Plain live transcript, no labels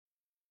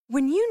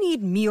When you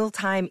need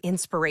mealtime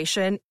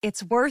inspiration,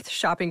 it's worth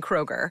shopping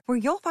Kroger, where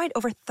you'll find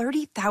over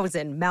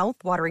 30,000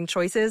 mouth-watering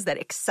choices that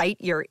excite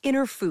your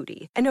inner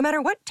foodie. And no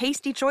matter what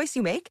tasty choice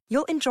you make,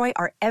 you'll enjoy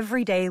our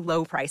everyday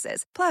low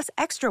prices, plus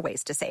extra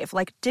ways to save,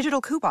 like digital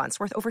coupons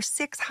worth over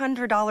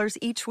 $600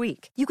 each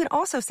week. You can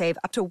also save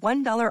up to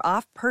 $1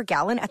 off per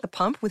gallon at the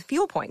pump with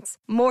fuel points.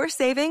 More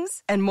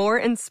savings and more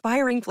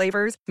inspiring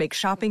flavors make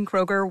shopping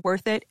Kroger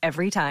worth it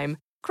every time.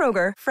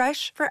 Kroger,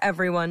 fresh for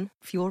everyone.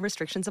 Fuel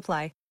restrictions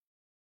apply.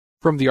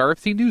 From the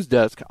RFC News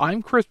Desk,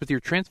 I'm Chris with your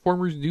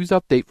Transformers News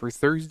Update for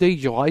Thursday,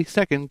 July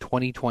 2nd,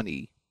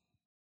 2020.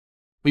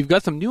 We've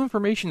got some new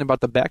information about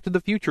the Back to the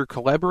Future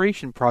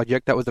collaboration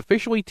project that was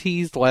officially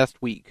teased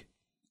last week.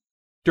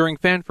 During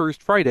Fan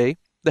First Friday,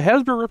 the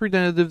Hasbro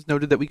representatives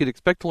noted that we could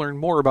expect to learn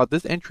more about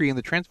this entry in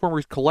the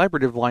Transformers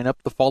collaborative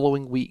lineup the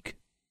following week.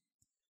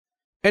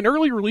 An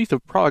early release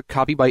of product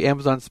copy by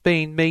Amazon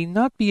Spain may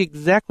not be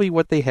exactly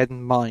what they had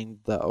in mind,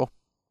 though.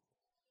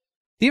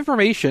 The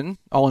information,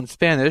 all in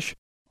Spanish,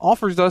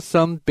 offers us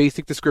some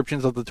basic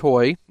descriptions of the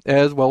toy,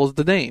 as well as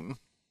the name.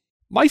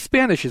 My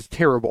Spanish is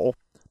terrible,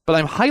 but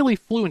I'm highly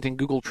fluent in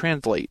Google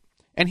Translate,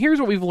 and here's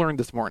what we've learned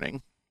this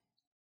morning.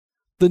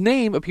 The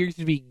name appears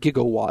to be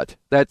Gigawatt,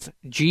 that's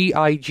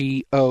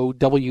Gigowatt.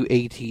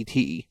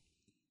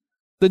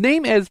 The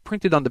name as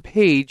printed on the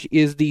page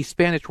is the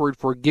Spanish word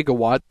for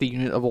gigawatt, the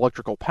unit of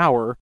electrical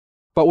power,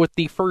 but with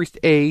the first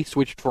A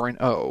switched for an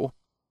O.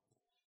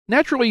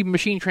 Naturally,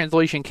 machine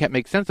translation can't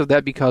make sense of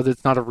that because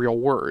it's not a real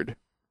word.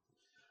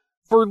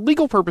 For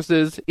legal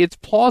purposes, it's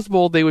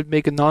plausible they would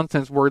make a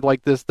nonsense word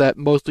like this that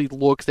mostly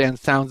looks and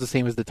sounds the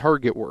same as the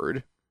target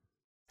word.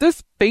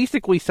 This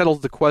basically settles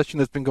the question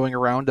that's been going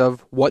around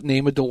of what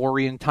name a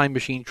DeLorean Time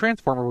Machine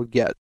Transformer would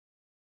get.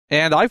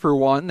 And I, for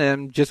one,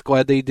 am just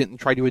glad they didn't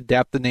try to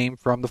adapt the name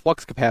from the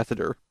flux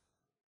capacitor.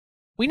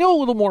 We know a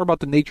little more about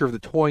the nature of the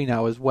toy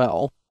now as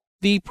well.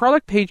 The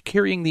product page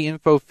carrying the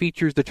info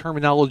features the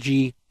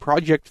terminology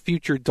Project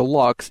Future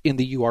Deluxe in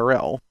the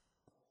URL.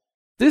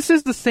 This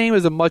is the same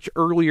as a much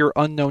earlier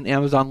unknown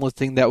Amazon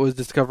listing that was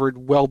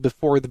discovered well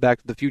before the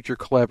Back to the Future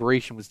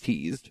collaboration was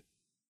teased.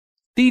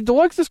 The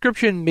deluxe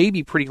description may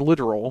be pretty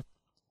literal,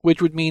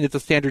 which would mean it's a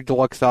standard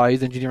deluxe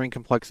size, engineering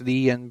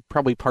complexity, and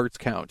probably parts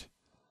count.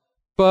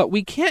 But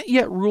we can't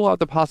yet rule out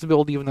the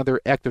possibility of another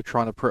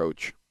Ectotron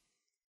approach.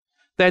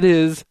 That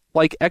is,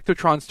 like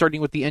Ectotron starting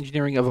with the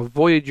engineering of a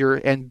Voyager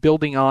and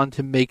building on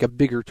to make a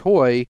bigger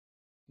toy,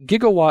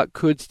 Gigawatt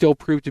could still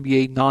prove to be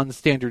a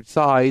non-standard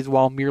size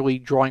while merely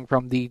drawing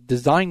from the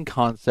design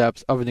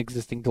concepts of an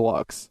existing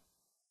deluxe.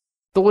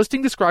 The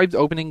listing describes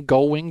opening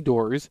gull-wing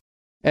doors,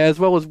 as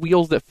well as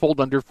wheels that fold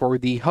under for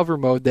the hover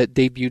mode that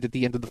debuted at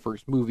the end of the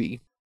first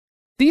movie.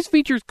 These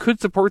features could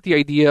support the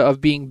idea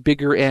of being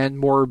bigger and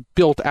more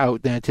built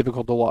out than a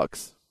typical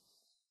deluxe.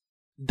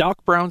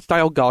 Doc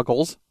Brown-style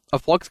goggles, a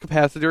flux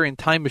capacitor, and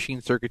time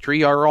machine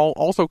circuitry are all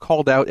also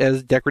called out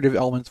as decorative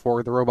elements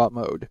for the robot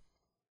mode.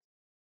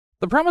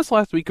 The promise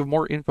last week of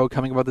more info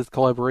coming about this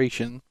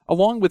collaboration,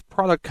 along with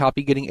product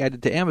copy getting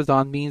added to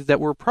Amazon, means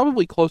that we're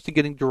probably close to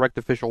getting direct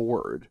official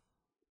word.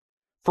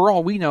 For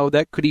all we know,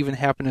 that could even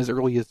happen as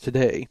early as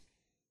today.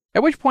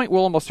 At which point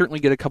we'll almost certainly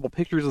get a couple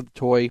pictures of the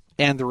toy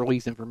and the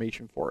release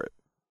information for it.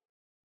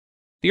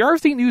 The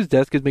RFC News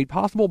Desk is made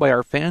possible by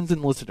our fans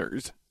and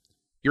listeners.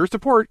 Your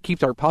support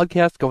keeps our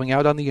podcast going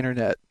out on the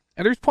internet,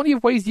 and there's plenty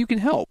of ways you can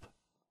help.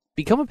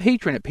 Become a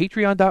patron at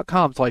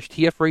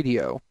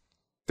patreon.com/tfradio.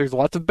 There's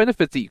lots of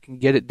benefits that you can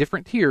get at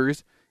different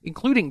tiers,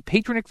 including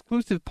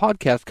patron-exclusive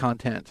podcast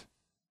content.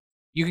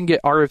 You can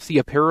get RFC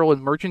apparel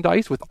and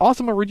merchandise with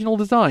awesome original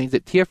designs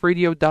at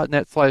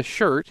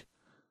tfradio.net/shirt,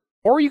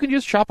 or you can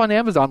just shop on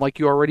Amazon like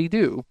you already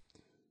do.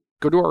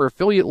 Go to our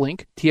affiliate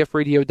link,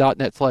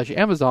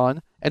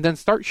 tfradio.net/Amazon, and then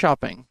start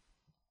shopping.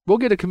 We'll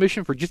get a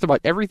commission for just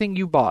about everything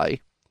you buy.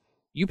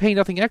 You pay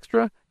nothing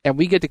extra, and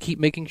we get to keep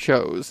making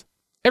shows.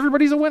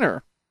 Everybody's a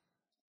winner!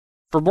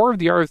 For more of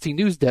the RFC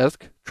News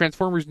Desk,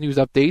 Transformers news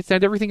updates,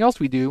 and everything else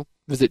we do,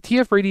 visit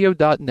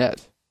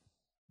tfradio.net.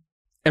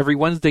 Every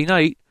Wednesday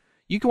night,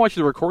 you can watch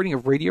the recording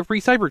of Radio Free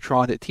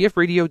Cybertron at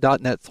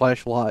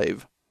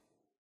tfradio.net/live.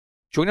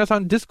 Join us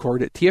on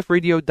Discord at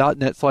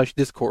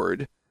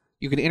tfradio.net/discord.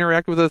 You can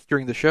interact with us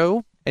during the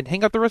show and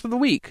hang out the rest of the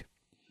week.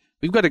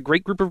 We've got a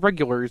great group of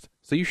regulars,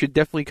 so you should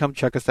definitely come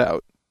check us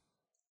out.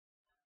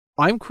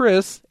 I'm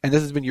Chris, and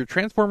this has been your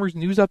Transformers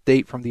news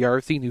update from the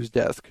RFC News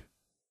Desk.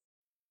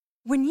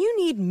 When you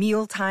need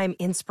mealtime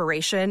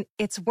inspiration,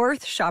 it's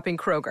worth shopping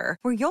Kroger,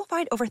 where you'll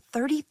find over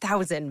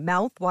 30,000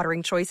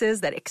 mouth-watering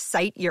choices that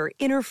excite your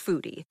inner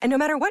foodie. And no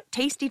matter what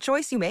tasty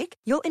choice you make,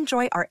 you'll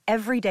enjoy our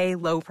everyday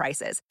low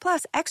prices,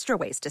 plus extra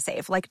ways to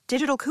save, like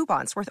digital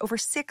coupons worth over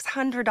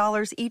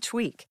 $600 each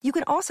week. You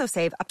can also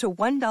save up to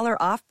 $1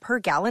 off per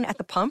gallon at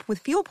the pump with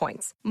fuel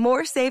points.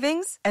 More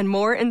savings and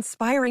more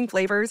inspiring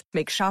flavors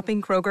make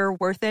shopping Kroger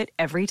worth it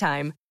every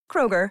time.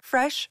 Kroger,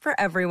 fresh for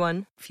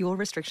everyone. Fuel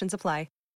restrictions apply.